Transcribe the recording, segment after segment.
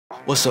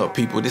What's up,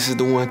 people? This is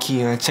the One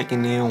Keon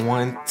checking in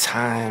one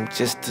time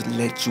just to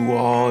let you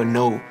all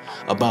know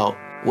about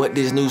what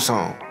this new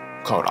song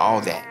called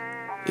All That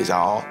is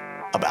all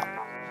about.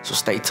 So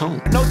stay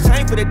tuned. No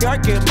time for the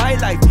dark in my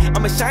life.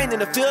 I'ma shine in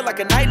the field like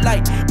a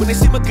nightlight. When they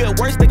see my good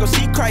works, they gon'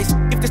 see Christ.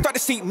 If they start to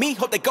see me,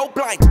 hope they go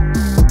blind.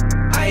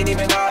 I ain't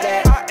even all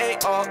that. I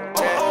ain't all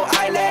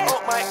I let.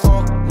 Oh my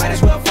own. Might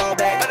as well fall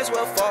back. Might as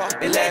well fall.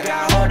 They let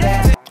God hold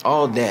that.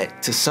 All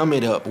that, to sum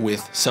it up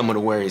with some of the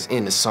words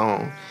in the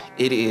song,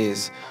 it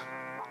is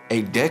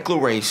a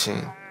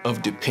declaration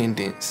of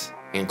dependence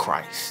in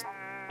Christ.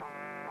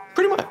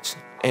 Pretty much.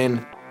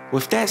 And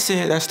with that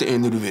said, that's the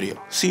end of the video.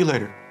 See you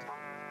later.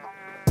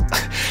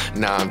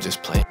 Nah, I'm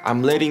just playing.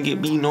 I'm letting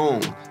it be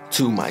known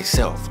to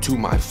myself, to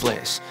my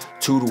flesh,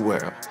 to the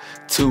world,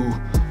 to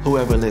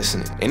whoever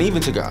listening, and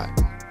even to God,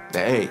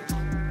 that, hey,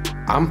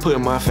 I'm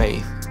putting my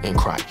faith in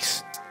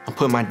Christ. I'm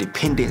putting my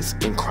dependence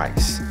in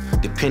Christ.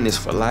 Dependence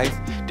for life,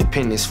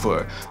 dependence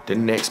for the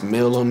next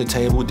meal on the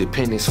table,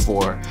 dependence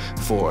for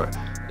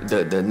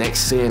the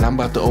next sin I'm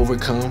about to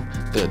overcome,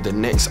 the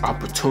next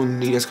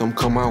opportunity that's gonna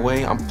come my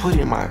way. I'm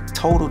putting my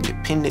total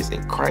dependence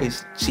in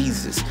Christ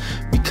Jesus,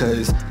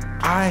 because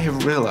I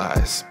have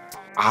realized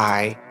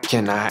I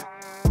cannot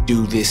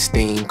do this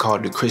thing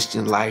called the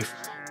Christian life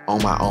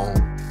on my own.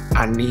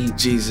 I need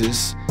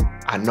Jesus.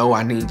 I know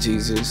I need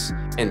Jesus.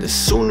 And the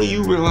sooner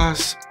you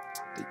realize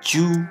that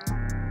you,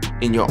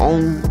 in your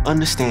own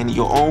understanding,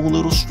 your own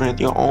little strength,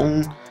 your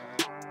own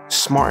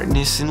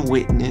smartness and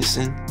witness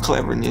and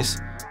cleverness,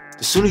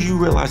 the sooner you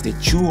realize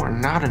that you are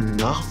not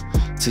enough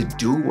to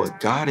do what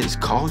God has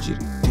called you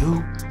to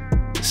do,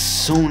 the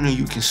sooner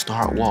you can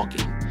start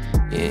walking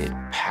in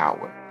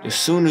power. The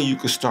sooner you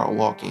can start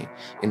walking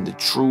in the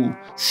true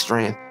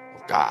strength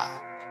of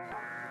God.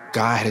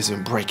 God has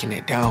been breaking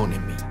it down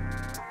in me.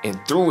 And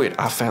through it,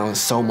 I found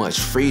so much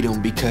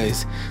freedom,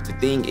 because the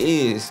thing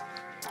is,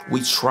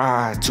 we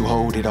try to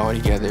hold it all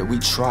together. We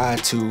try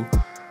to,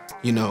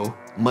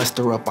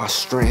 muster up our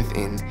strength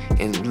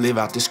and live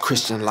out this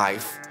Christian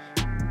life.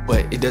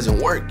 But it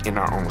doesn't work in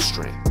our own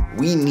strength.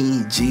 We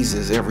need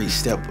Jesus every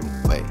step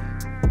of the way.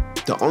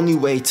 The only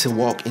way to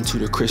walk into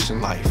the Christian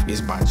life is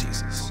by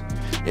Jesus.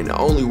 And the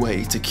only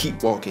way to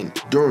keep walking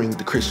during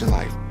the Christian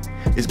life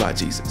is by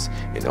Jesus.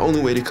 And the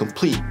only way to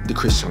complete the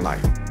Christian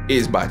life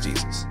is by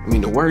Jesus. I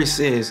mean, the word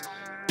says,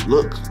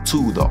 look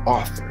to the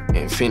author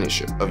and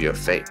finisher of your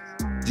faith,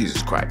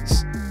 Jesus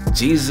Christ.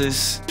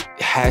 Jesus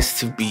has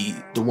to be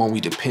the one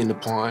we depend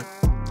upon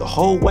the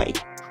whole way.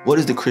 What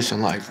is the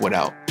Christian life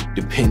without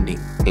depending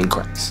in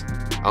Christ?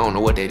 I don't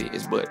know what that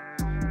is, but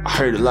I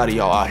heard a lot of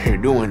y'all out here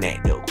doing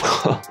that though.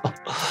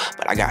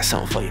 But I got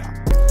something for y'all.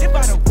 Live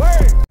by the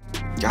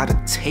word.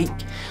 Gotta take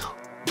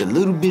the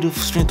little bit of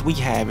strength we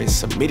have and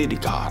submit it to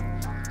God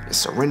and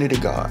surrender to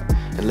God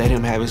and let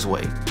him have his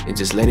way, and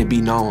just let it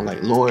be known,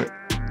 like, Lord,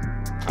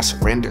 I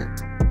surrender.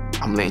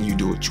 I'm letting you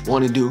do what you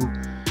want to do.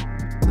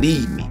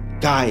 Lead me,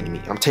 guide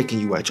me. I'm taking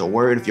you at your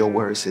word. If your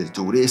word says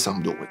do this,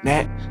 I'm doing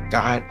that.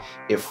 God,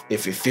 if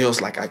it feels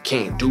like I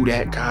can't do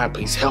that, God,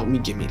 please help me.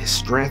 Give me the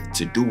strength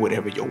to do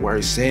whatever your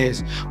word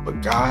says.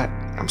 But God,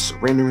 I'm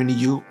surrendering to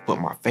you.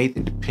 Put my faith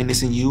and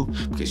dependence in you,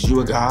 because you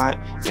are God,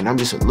 and I'm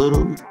just a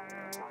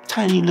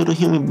tiny little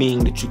human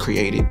being that you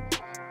created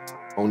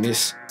on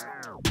this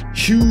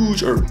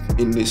huge earth,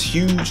 in this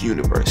huge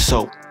universe.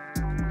 So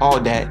all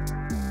that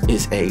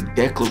is a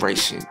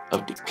declaration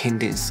of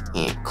dependence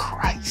in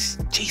Christ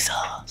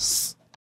Jesus.